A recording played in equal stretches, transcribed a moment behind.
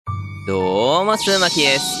どうも、スズマキ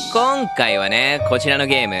です。今回はね、こちらの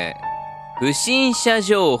ゲーム、不審者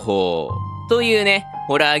情報というね、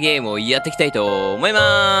ホラーゲームをやっていきたいと思い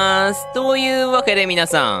ます。というわけで皆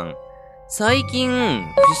さん、最近、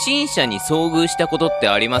不審者に遭遇したことって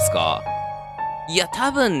ありますか？いや、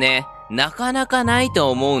多分ね、なかなかない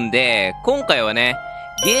と思うんで、今回はね、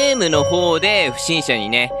ゲームの方で不審者に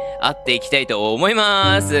ね、会っていきたいと思い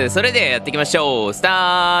ます。それではやっていきましょう。ス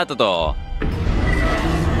タートと。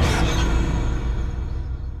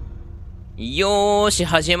よーし、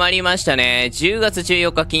始まりましたね。10月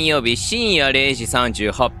14日金曜日深夜0時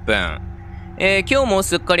38分。今日も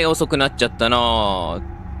すっかり遅くなっちゃったな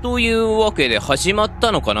というわけで始まっ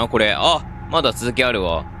たのかなこれ。あ、まだ続きある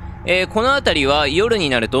わ。この辺りは夜に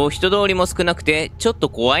なると人通りも少なくてちょっと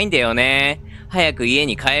怖いんだよね。早く家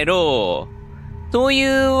に帰ろう。とい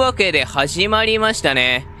うわけで始まりました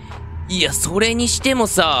ね。いや、それにしても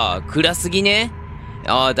さ、暗すぎね。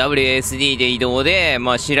WSD で移動で、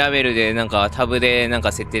調べるで、タブで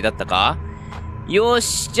設定だったか？よ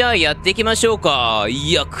し、じゃあやっていきましょうか。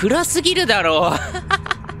いや、暗すぎるだろ。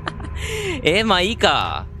いい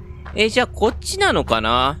か。じゃあこっちなのか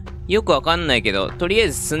な？よくわかんないけど、とりあえ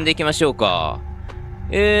ず進んでいきましょうか。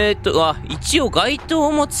一応街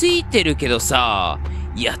灯もついてるけどさ、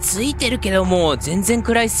いや、ついてるけどもう全然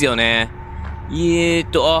暗いっすよね。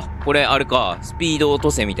これあれか、スピード落と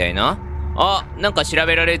せみたいな。なんか調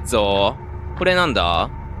べられっぞ。これなんだ？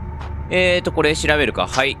これ調べるか。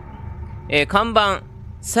はい。看板。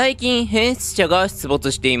最近変質者が出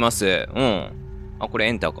没しています。これ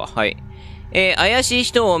エンターか。はい。怪しい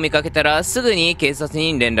人を見かけたらすぐに警察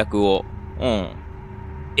に連絡を。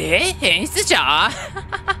変質者？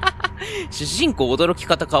主人公驚き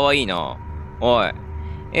方かわいいな。おい。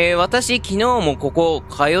私昨日もここ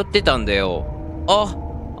通ってたんだよ。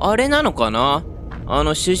あれなのかな？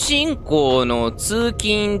主人公の通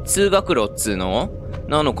勤通学路っつうの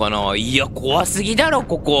なのかな？いや、怖すぎだろ、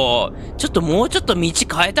ここ。もうちょっと道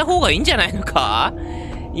変えた方がいいんじゃないのか？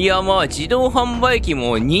いや、自動販売機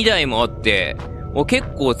も2台もあって、結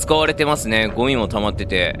構使われてますね。ゴミも溜まって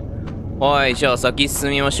て。はい、じゃあ先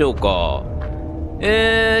進みましょうか。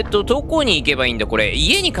どこに行けばいいんだ、これ。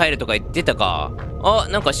家に帰るとか言ってたか。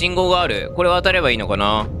なんか信号がある。これ渡ればいいのか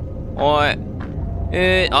な？はい。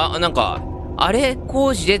あれ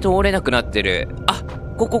工事で通れなくなってる。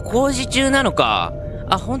ここ工事中なのか。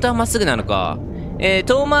本当はまっすぐなのか。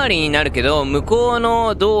遠回りになるけど、向こう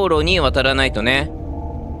の道路に渡らないとね。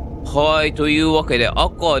はい、というわけで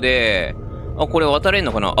赤で、これ渡れん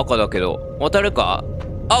のかな？赤だけど。渡るか？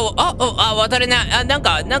渡れない。なん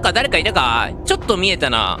か誰かいたか？ちょっと見え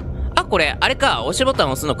たな。これ、あれか。押しボタ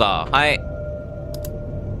ン押すのか。はい。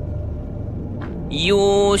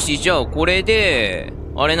よーし、じゃあこれで、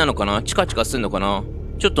あれなのかな？チカチカすんのかな？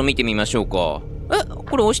ちょっと見てみましょうか。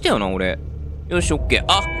これ押したよな、俺。よし、オッケー。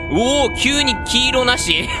急に黄色な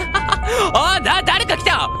し。誰か来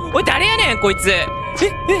た！おい、誰やねん、こいつ。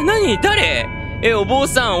何？誰？お坊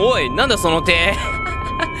さん、おい、なんだその手。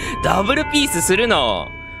ダブルピースするな。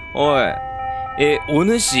おい。お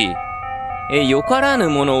主。よからぬ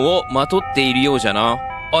ものをまとっているようじゃな。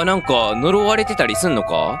なんか、呪われてたりすんの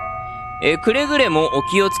か？くれぐれもお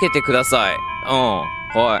気をつけてください。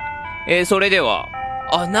はい。それでは。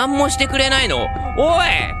なんもしてくれないの？おい！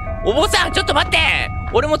お坊さん、ちょっと待って！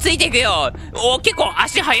俺もついていくよ！結構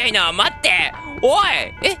足早いな！待って！おい！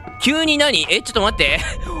急に何？ちょっと待って。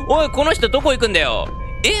おい、この人どこ行くんだよ？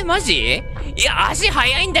マジ？いや、足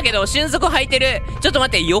早いんだけど、瞬足履いてる。ちょっと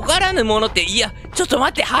待って、よからぬものって、いや、ちょっと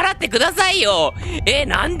待って、払ってくださいよ。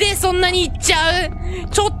なんでそんなに行っちゃう？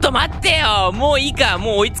ちょっと待ってよ。もういいか、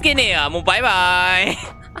もう追いつけねえや。もうバイバーイ。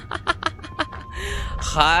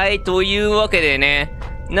はい、というわけでね、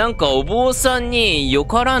なんかお坊さんによ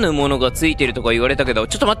からぬものがついてるとか言われたけど、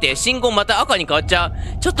ちょっと待って、信号また赤に変わっちゃう。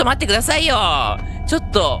ちょっと待ってくださいよ。ちょ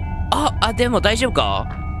っと、でも大丈夫か？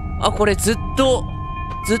これずっと、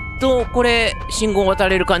これ、信号渡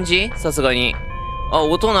れる感じ？さすがに。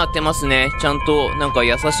音鳴ってますね。ちゃんと、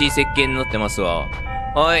優しい設計になってますわ。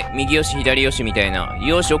はい、右よし、左よしみたいな。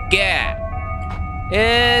よし、オッケ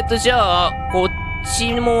ー。じゃあ、こっ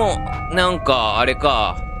ちも、あれ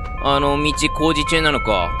か。道工事中なの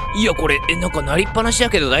か。いや、これ、鳴りっぱなしだ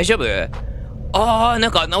けど大丈夫？治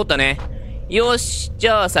ったね。よし、じ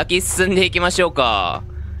ゃあ先進んでいきましょうか。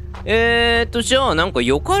じゃあ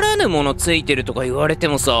よからぬものついてるとか言われて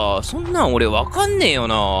もさ、そんなん俺わかんねえよ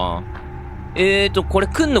な。これ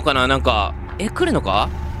来んのかな？来るのか？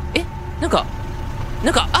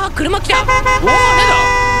車来た！なんだ？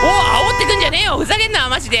煽ってくんじゃねえよ！ふざけんな、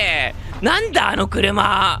マジで！なんだ、あの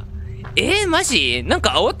車！マジ？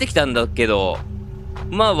煽ってきたんだけど。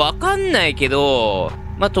わかんないけど、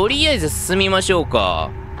まあ、とりあえず進みましょう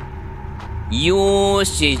か。よー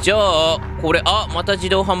し、じゃあ、これ、また自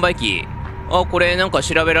動販売機。これなんか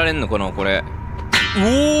調べられんのかな、これ。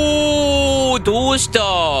おー、どうし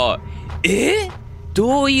た？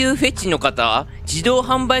どういうフェチの方？自動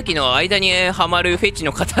販売機の間にはまるフェチ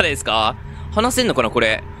の方ですか？話せんのかな、こ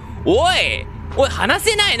れ。おい、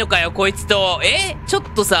話せないのかよ、こいつと。ちょっ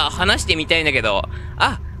とさ、話してみたいんだけど。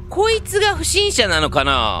こいつが不審者なのか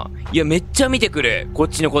な？いや、めっちゃ見てくる。こっ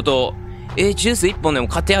ちのこと。ジュース1本でも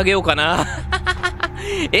買ってあげようかな。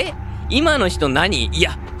今の人何？い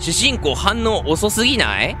や、主人公反応遅すぎ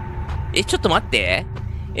ない？ちょっと待って。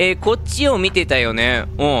こっちを見てたよね。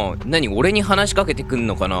何？俺に話しかけてくん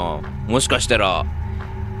のかな？もしかしたら。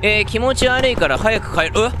気持ち悪いから早く帰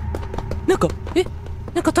る。なんか、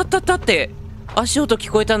立ったって足音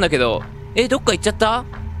聞こえたんだけど。どっか行っちゃった？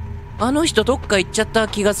あの人どっか行っちゃった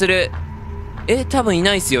気がする。多分い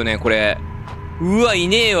ないっすよね、これ。うわ、い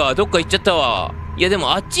ねえわ。どっか行っちゃったわ。いや、で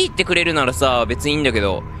もあっち行ってくれるならさ、別にいいんだけ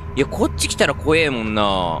ど。いや、こっち来たら怖えもん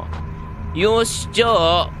な。よし、じゃ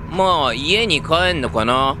あ、まあ、家に帰んのか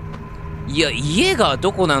な。いや、家が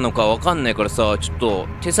どこなのかわかんないからさ、ちょっと、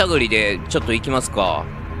手探りで、ちょっと行きますか。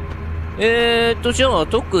じゃあ、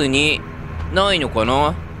特に、ないのか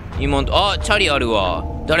な今んと、チャリあるわ。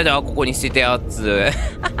誰だここに捨てたやつ。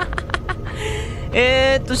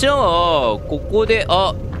じゃあ、ここで、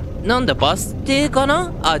なんだ、バス停か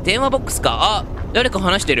な？電話ボックスか。誰か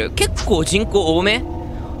話してる。結構人口多め？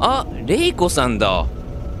レイコさんだ。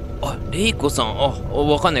レイコさん。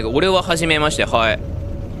わかんないけど、俺は初めまして。はい。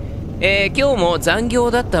今日も残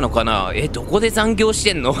業だったのかな？どこで残業し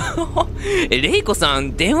てんの？レイコさ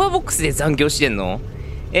ん、電話ボックスで残業してんの？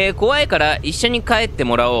怖いから一緒に帰って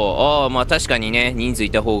もらおう。まあ確かにね、人数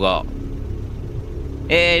いた方が。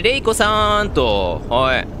レイコさんと、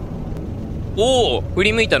はい。振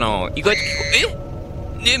り向いたな。意外と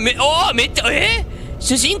めっちゃ、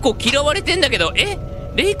主人公嫌われてんだけど、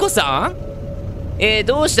レイコさん？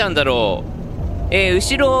どうしたんだろう。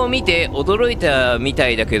後ろを見て驚いたみた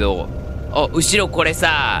いだけど、後ろこれ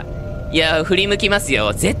さ、いや、振り向きます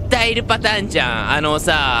よ。絶対いるパターンじゃん。自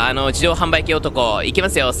動販売機男。いきま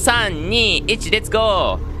すよ。3、2、1、レッツ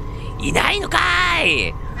ゴー。いないのかー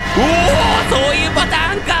い。そういうパタ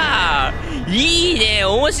ーンか。いいね、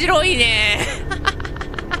面白いね。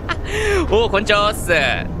こんにちはっす。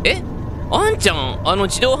あんちゃん、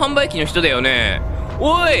自動販売機の人だよね。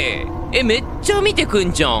おい、めっちゃ見てく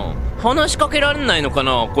んじゃん。話しかけられないのか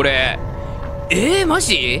な、これ。マ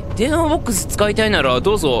ジ？電話ボックス使いたいなら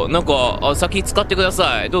どうぞ。なんか、先使ってくだ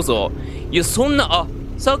さい。どうぞ。いや、そんな、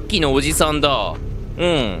さっきのおじさんだ。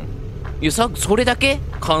いや、それだけ？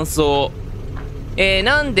感想。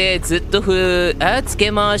なんでずっとつ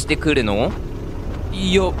け回してくるの？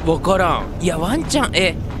いや、わからん。いや、ワンチャ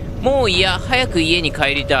ン、もういや、早く家に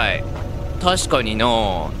帰りたい。確かにな。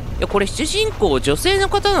いや、これ主人公女性の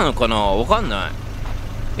方なのかな？わかんな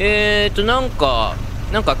い。なん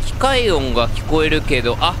か機械音が聞こえるけ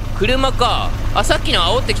ど、車か。さっきの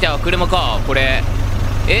煽ってきた車か、これ。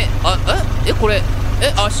これ、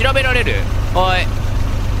調べられる？はい。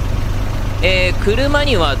車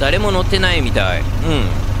には誰も乗ってないみたい。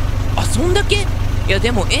そんだけ？いや、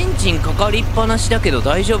でもエンジンかかりっぱなしだけど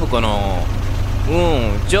大丈夫かな？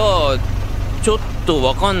じゃあ、ちょっと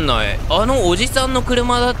わかんない。おじさんの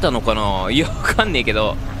車だったのかな？いや、わかんねえけ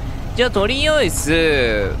ど。じゃあ、とりあえ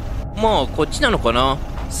ず、まあ、こっちなのかな？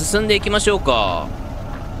進んでいきましょうか。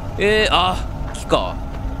木か。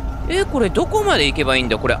これどこまで行けばいいん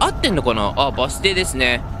だ？これ合ってんのかな？バス停です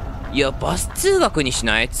ね。いや、バス通学にし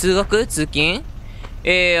ない？通学？通勤？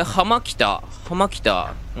浜北。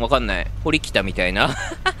わかんない。堀北みたいな。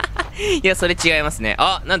いや、それ違いますね。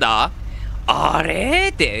なんだ？あ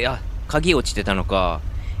れって、いや、鍵落ちてたのか。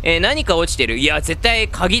何か落ちてる。いや、絶対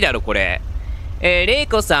鍵だろ、これ。レイ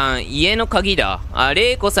コさん、家の鍵だ。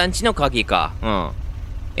レイコさん家の鍵か。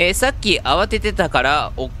さっき慌ててたか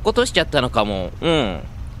ら落っことしちゃったのかも。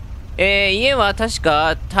家は確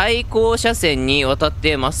か対向車線に渡っ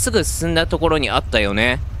てまっすぐ進んだところにあったよ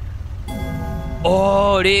ね。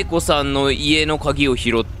レイコさんの家の鍵を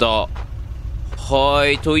拾った。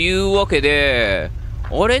というわけで、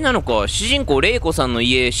あれなのか、主人公レイコさんの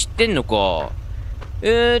家知ってんのか。じ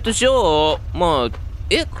ゃあ、ま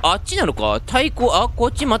あ、あっちなのか？対向、こ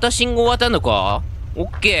っちまた信号渡んのか？オ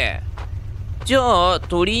ッケー。じゃあ、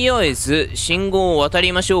とりあえず、信号を渡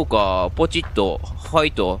りましょうか。ポチッと。は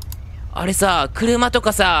いと。あれさ、車と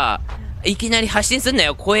かさ、いきなり発進すんな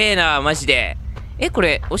よ。怖えな、マジで。こ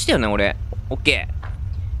れ、押したよね、俺。オッケ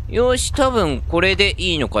ー。よし、多分、これで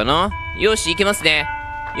いいのかな？よし、行けますね。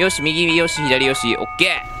よし、右よし、左よし、オッ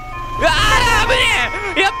ケー。危ね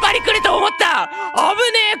え、やっぱり来ると思った。危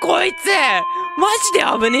ねえこいつ、マジ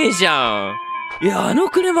で危ねえじゃん。いや、あの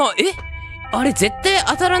車、あれ絶対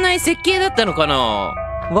当たらない設計だったのかな、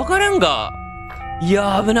わからんが。い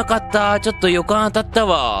や、危なかった。ちょっと予感当たった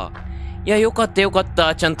わ。いや、よかったよかっ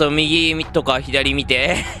た。ちゃんと右とか左見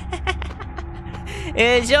て。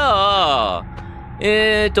じゃあ、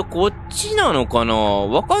こっちなのかな、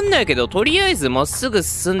わかんないけど、とりあえずまっすぐ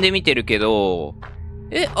進んでみてるけど、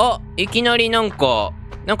いきなりなんか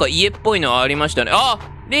家っぽいのありましたね。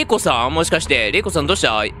レイコさん、もしかして、レイコさんどうし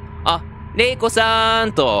た？レイコさ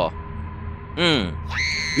んと。う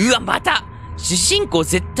わ、また主人公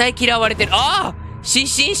絶対嫌われてる。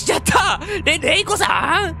失神しちゃった。レイコ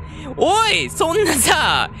さん、おい、そんな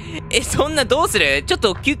さ、そんなどうする？ちょっ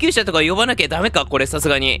と救急車とか呼ばなきゃダメかこれ、さす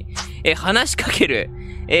がに。話しかける。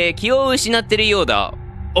気を失ってるようだ。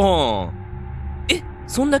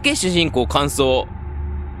そんだけ主人公感想。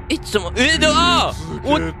ちょっと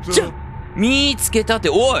見つけたって、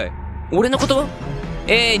おい、俺のこと？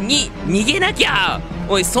逃げなきゃ。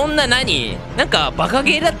おい、そんな何？なんかバカ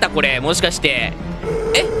ゲーだったこれ、もしかして。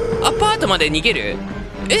アパートまで逃げる？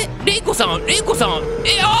レイコさん、来てます。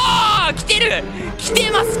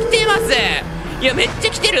いや、めっち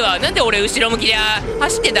ゃ来てるわ。なんで俺後ろ向きで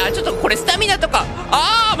走ってた？ちょっとこれスタミナとか。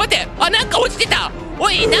待って、なんか落ちてた。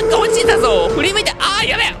おい、なんか落ちてたぞ。振り向いて、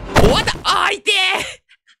やべえ、終わった。痛え。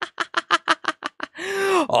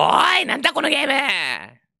おい、なんだこのゲーム。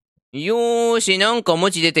よーし、なんか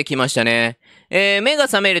文字出てきましたね。目が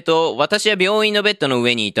覚めると、私は病院のベッドの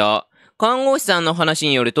上にいた。看護師さんの話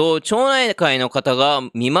によると、町内会の方が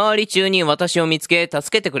見回り中に私を見つけ、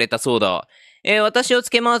助けてくれたそうだ。私をつ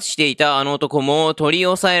け回していたあの男も取り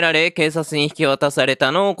押さえられ、警察に引き渡され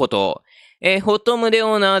たのこと。ほっと胸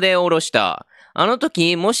を縄で下ろした。あの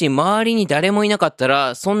時、もし周りに誰もいなかった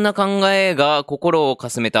ら、そんな考えが心を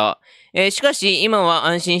かすめた。しかし、今は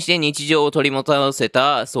安心して日常を取り戻せ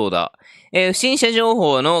たそうだ。不審者情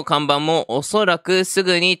報の看板もおそらくす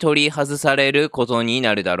ぐに取り外されることに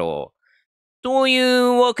なるだろう。とい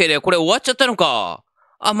うわけで、これ終わっちゃったのか。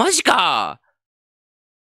マジか。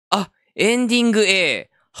エンディング A、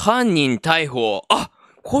犯人逮捕。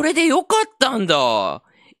これでよかったんだ。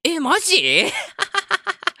マジ？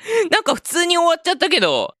なんか普通に終わっちゃったけ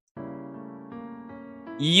ど。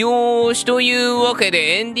よーし、というわけ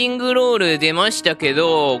でエンディングロール出ましたけ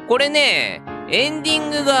ど、これね、エンディン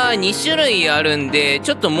グが2種類あるんで、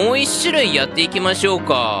ちょっともう1種類やっていきましょう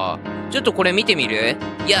か。ちょっとこれ見てみる？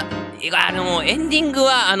いや、エンディング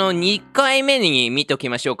は2回目に見とき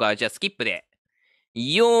ましょうか。じゃあスキップで。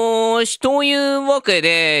よーし、というわけ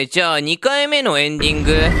で、じゃあ2回目のエンディン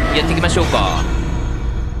グやっていきましょうか。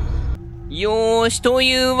よーし、と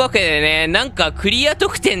いうわけでね、なんかクリア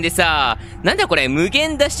特典でさ、なんだこれ、無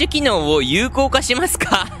限ダッシュ機能を有効化します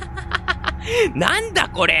か？なんだ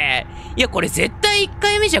これ。いや、これ絶対1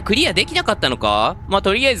回目じゃクリアできなかったのか？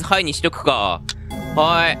とりあえずはいにしとくか。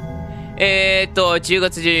はい。10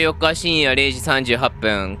月14日深夜0時38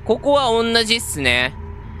分。ここは同じっすね。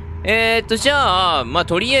じゃあ、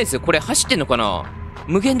とりあえずこれ走ってんのかな？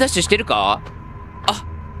無限ダッシュしてるか？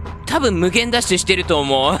多分無限ダッシュしてると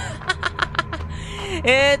思う。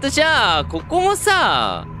じゃあ、ここも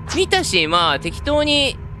さ、見たし、適当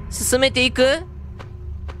に進めていく？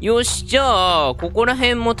よし、じゃあ、ここら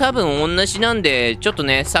辺も多分同じなんで、ちょっと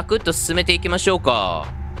ね、サクッと進めていきましょうか。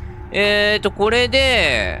これ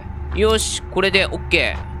で、よし、これで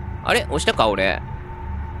OK。あれ？押したか俺。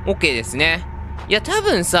OK ですね。いや、多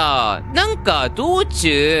分さ、なんか道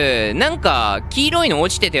中、なんか黄色いの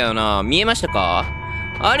落ちてたよな。見えましたか？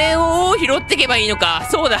あれを拾ってけばいいのか。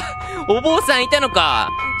そうだ。お坊さんいたのか。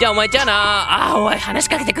じゃあお前じゃあな。おい、話し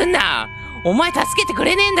かけてくんな。お前助けてく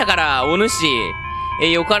れねえんだから、お主。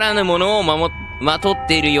よからぬものをまとっ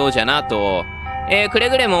ているようじゃなと。くれ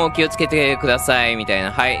ぐれも気をつけてください、みたい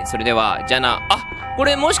な。はい、それでは、じゃあな。こ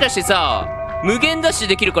れもしかしてさ、無限ダッシュ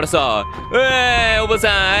できるからさ、お坊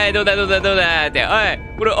さん、どうだって、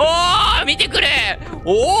これ、見てくれ。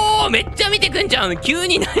めっちゃ見てくんじゃん。急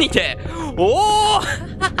に何で。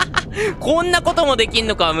こんなこともできん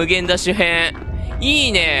のか、無限ダッシュ編。い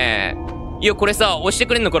いね。いや、これさ、押して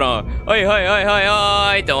くれんのかな？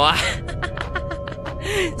と。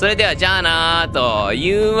それでは、じゃあなー、と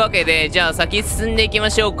いうわけで、じゃあ先進んでいきま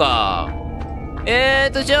しょうか。じ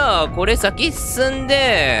ゃあ、これ先進ん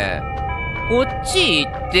で、こっち行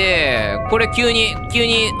って、これ急に、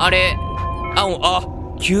あれ、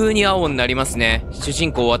急に青になりますね。主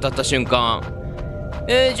人公渡った瞬間。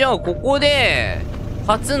じゃあ、ここで、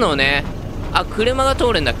初のね、車が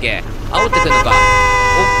通るんだっけ？煽ってくんのか。オッ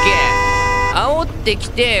ケー。煽ってき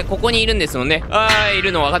て、ここにいるんですもんね。い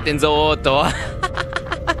るの分かってんぞーっと。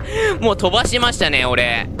もう飛ばしましたね、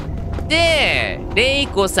俺。で、レイ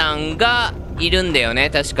コさんがいるんだよね、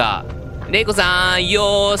確か。レイコさん、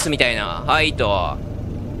よーす、みたいな。はいと。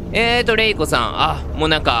レイコさん。あ、もう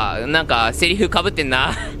なんか、セリフ被ってん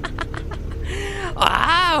な。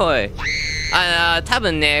あー、おい。多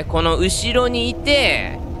分ね、この後ろにい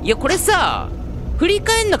て、いや、これさ、振り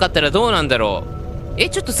返んなかったらどうなんだろう。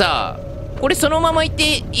ちょっとさ、これそのまま行って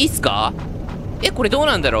いいっすか？これどう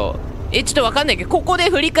なんだろう。ちょっとわかんないけど、ここで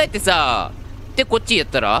振り返ってさ、で、こっちやっ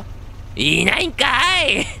たらいないんか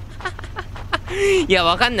い。いや、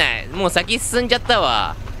わかんない。もう先進んじゃった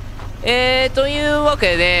わ。というわ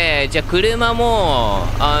けで、じゃあ車も、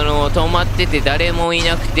止まってて誰もい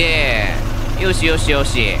なくて、よしよしよ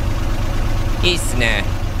し。いいっすね。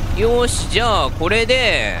よし、じゃあ、これ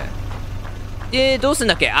で、どうすん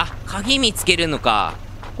だっけ？あ、鍵見つけるのか。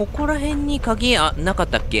ここら辺に鍵、なかっ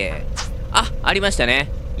たっけ？ありましたね。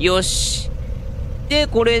よし。で、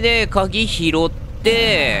これで鍵拾っ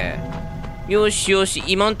て、よしよし、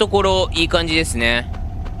今のところいい感じですね。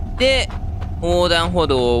で、横断歩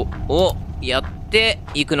道をやって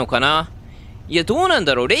いくのかな。いや、どうなん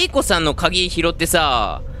だろう。レイコさんの鍵拾って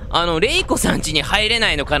さ、レイコさん家に入れ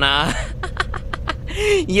ないのかな。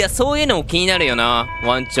いや、そういうのも気になるよな、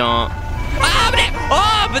ワンチャン。危ね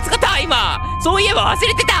え。ぶつかった今。そういえば忘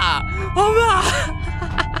れてた。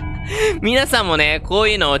皆さんもね、こう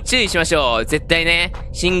いうのを注意しましょう。絶対ね、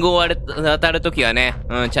信号を渡るときはね、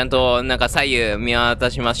ちゃんと左右見渡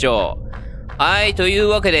しましょう。はい、という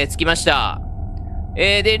わけで着きました。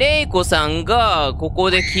で、レイコさんが、ここ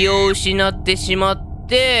で気を失ってしまっ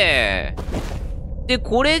て、で、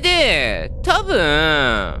これで、多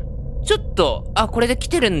分、ちょっと、これで来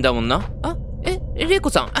てるんだもんな。レイコ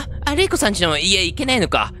さん、レイコさんちの家行けないの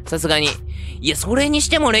か。さすがに。いや、それにし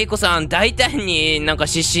てもレイコさん、大胆に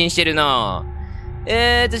失神してるな。じ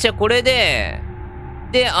ゃあこれで、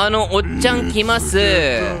おっちゃん来ます。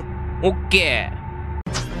オッケ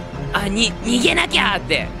ー。逃げなきゃっ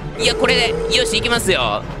て。いや、これで、よし、行きます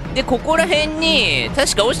よ。で、ここら辺に、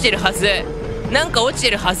確か落ちてるはず。なんか落ち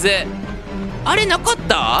てるはず。あれなかっ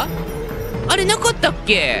た？あれなかったっ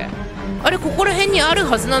け？あれ、ここら辺にある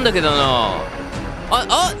はずなんだけどな。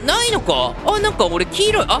ないのか？なんか俺黄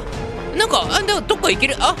色い。どっか行け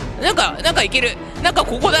る？なんか行ける。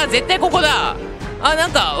ここだ。絶対ここだ。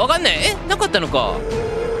わかんない。なかったのか。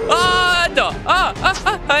は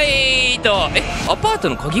いアパート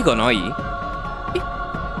の鍵がない？ち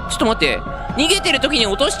ょっと待って。逃げてる時に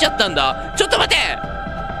落としちゃったんだ。ちょっと待っ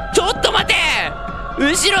て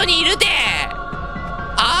後ろにいるて。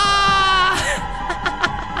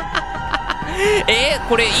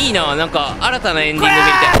これいいな。新たなエンディングみ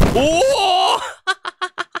たい。おお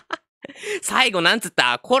最後なんつっ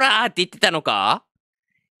た？コラーって言ってたのか？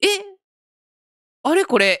あれ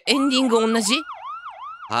これ、エンディング同じ？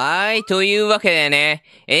というわけでね、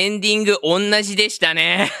エンディング同じでした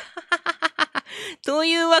ね。と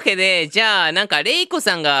いうわけで、じゃあ、レイコ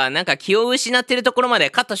さんが気を失ってるところまで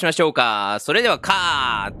カットしましょうか。それでは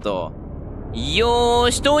カーット。よ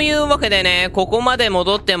ーし、というわけでね、ここまで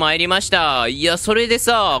戻ってまいりました。いや、それで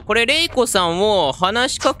さ、これレイコさんを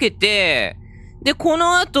話しかけて、で、こ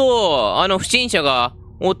の後、不審者が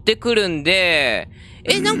追ってくるんで、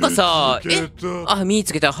見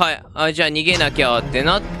つけた。はい。じゃあ逃げなきゃって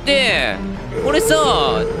なって、これ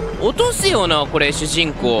さ、落とすよな、これ、主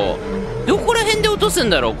人公。どこら辺で落とすん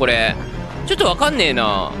だろう、これ。ちょっとわかんねえ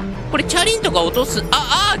な。これ、チャリンとか落とす、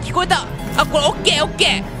聞こえた。これ、オッケー。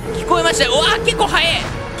聞こえましたよ。結構早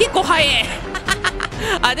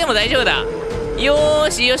い。でも大丈夫だ。よ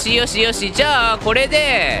し。じゃあ、これ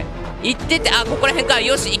で、行ってて、ここら辺か。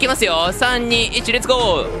よし、行きますよ。3、2、1、レッツ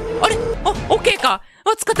ゴー。あれ？オッケーか。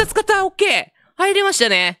使った。オッケー。入りました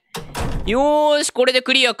ね。よーし、これで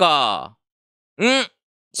クリアか。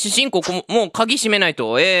主人公、もう鍵閉めない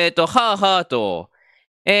と。と。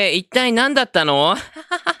一体何だったの？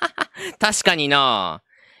確かにな。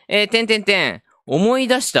思い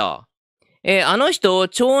出した。あの人、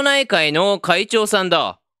町内会の会長さん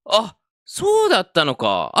だ。そうだったの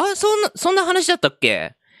か。そんな話だったっ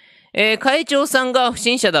け？会長さんが不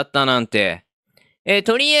審者だったなんて。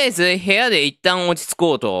とりあえず部屋で一旦落ち着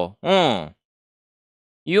こうと。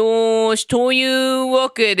よーし、という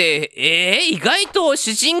わけで、意外と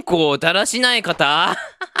主人公だらしない方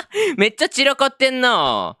めっちゃ散らかってん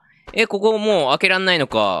な。ここもう開けらんないの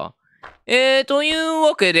か。という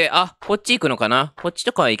わけで、こっち行くのかな？こっち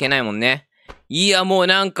とかはいけないもんね。いや、もう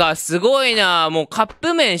すごいな。もうカッ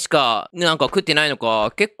プ麺しか食ってないの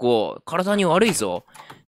か。結構体に悪いぞ。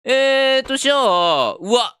じゃあ、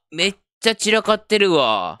うわ、めっちゃ散らかってる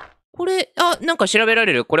わ。これ、調べら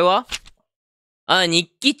れる？これは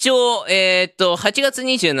日記帳、8月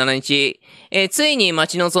27日、ついに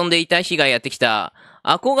待ち望んでいた日がやってきた。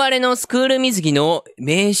憧れのスクール水着の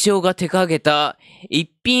名称が手掛けた一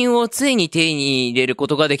品をついに手に入れるこ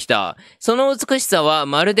とができた。その美しさは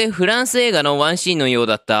まるでフランス映画のワンシーンのよう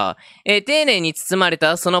だった。丁寧に包まれ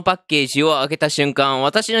たそのパッケージを開けた瞬間、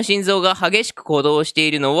私の心臓が激しく鼓動して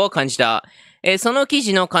いるのを感じた。その生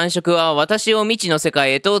地の感触は私を未知の世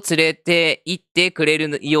界へと連れて行ってくれ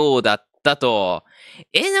るようだったと。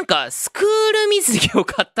なんか、スクール水着を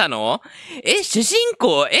買ったの？主人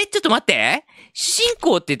公？ちょっと待って。主人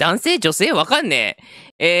公って男性女性わかんね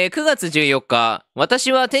え。9月14日、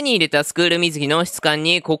私は手に入れたスクール水着の質感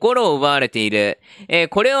に心を奪われている。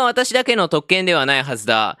これは私だけの特権ではないはず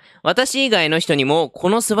だ。私以外の人にもこ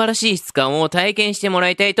の素晴らしい質感を体験してもら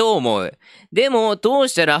いたいと思う。でも、どう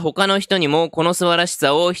したら他の人にもこの素晴らし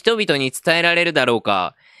さを人々に伝えられるだろう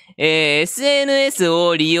か。SNS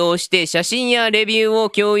を利用して写真やレビューを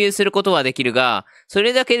共有することはできるが、そ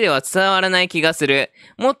れだけでは伝わらない気がする。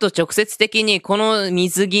もっと直接的にこの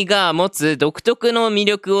水着が持つ独特の魅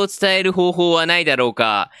力を伝える方法はないだろう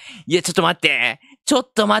か。いや、ちょっと待って。ちょ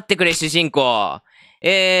っと待ってくれ、主人公。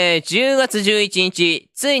10月11日、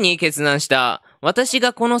ついに決断した。私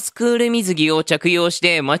がこのスクール水着を着用し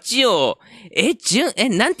て街を、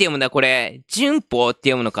なんて読むんだこれ。順歩って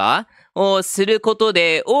読むのか？をすること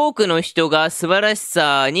で多くの人が素晴らし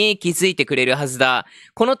さに気づいてくれるはずだ。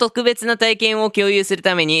この特別な体験を共有する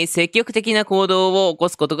ために積極的な行動を起こ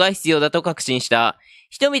すことが必要だと確信した。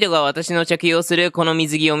人々が私の着用するこの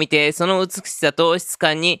水着を見て、その美しさと質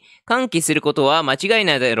感に歓喜することは間違い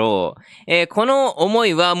ないだろう。この思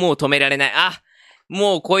いはもう止められない。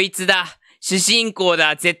もうこいつだ。主人公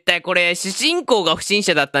だ。絶対これ、主人公が不審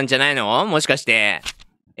者だったんじゃないの？もしかして。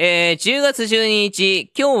10月12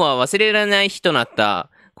日、今日は忘れられない日となった。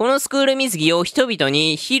このスクール水着を人々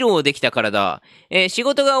に披露できたからだ。仕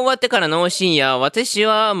事が終わってからの深夜、私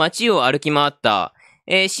は街を歩き回った。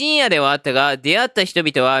深夜ではあったが、出会った人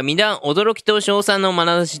々は皆驚きと称賛の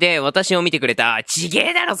眼差しで私を見てくれた。ちげ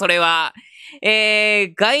えだろ、それは。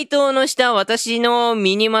街灯の下、私の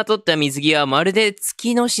身にまとった水着はまるで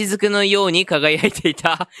月の雫のように輝いてい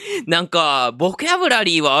た。なんか、ボキャブラ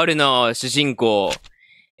リーはあるな、主人公。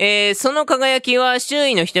その輝きは周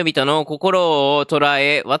囲の人々の心を捉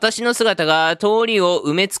え、私の姿が通りを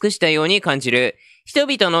埋め尽くしたように感じる。人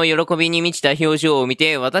々の喜びに満ちた表情を見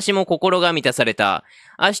て、私も心が満たされた。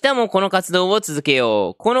明日もこの活動を続け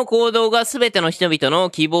よう。この行動がすべての人々の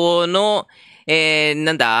希望の、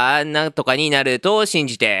なんとかになると信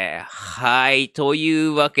じて。はい。とい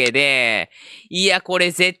うわけで、いや、これ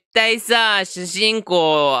絶対さ、主人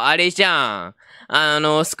公、あれじゃん。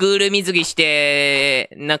スクール水着して、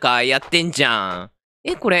なんかやってんじゃん。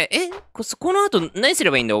この後何す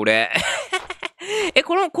ればいいんだ俺。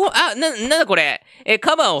なんだこれ。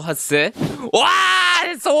カバーを外す？わ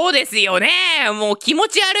ー！そうですよね！もう気持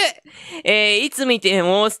ち悪い！いつ見て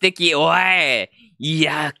も素敵。おい！い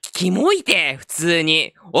や、キモいて、普通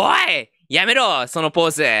に。おい！やめろ、そのポ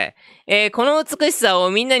ーズ。この美しさ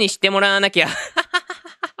をみんなに知ってもらわなきゃ。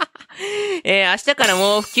明日から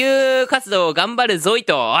も普及活動を頑張るぞい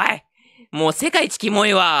と。おい！もう世界一キモ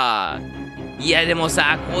いわ。いやでも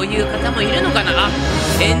さ、こういう方もいるのかな。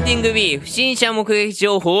エンディング B、不審者目撃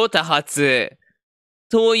情報多発。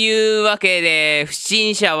というわけで、不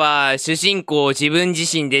審者は主人公自分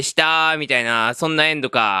自身でした、みたいな、そんなエン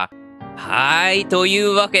ドか。はい、とい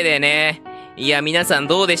うわけでね。いや、皆さん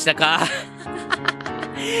どうでしたか？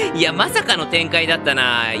いや、まさかの展開だった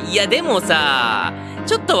な。いや、でもさ、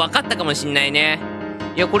ちょっと分かったかもしんないね。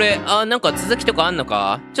いや、これ、なんか続きとかあんの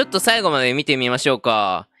か？ちょっと最後まで見てみましょう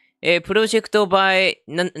か。プロジェクトバイ、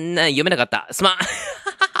読めなかった。すまん。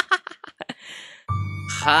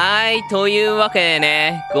はい、というわけで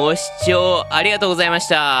ね、ご視聴ありがとうございまし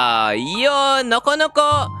た。いやー、なかな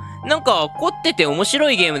か、なんか凝ってて面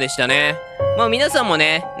白いゲームでしたね。まあ皆さんも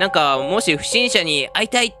ね、なんかもし不審者に会い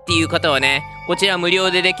たいっていう方はね、こちら無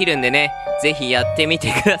料でできるんでね、ぜひやってみ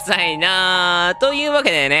てくださいなー。というわ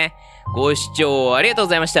けでね、ご視聴ありがとう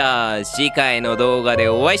ございました。次回の動画で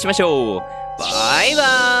お会いしましょう。バイバ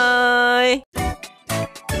ーイ。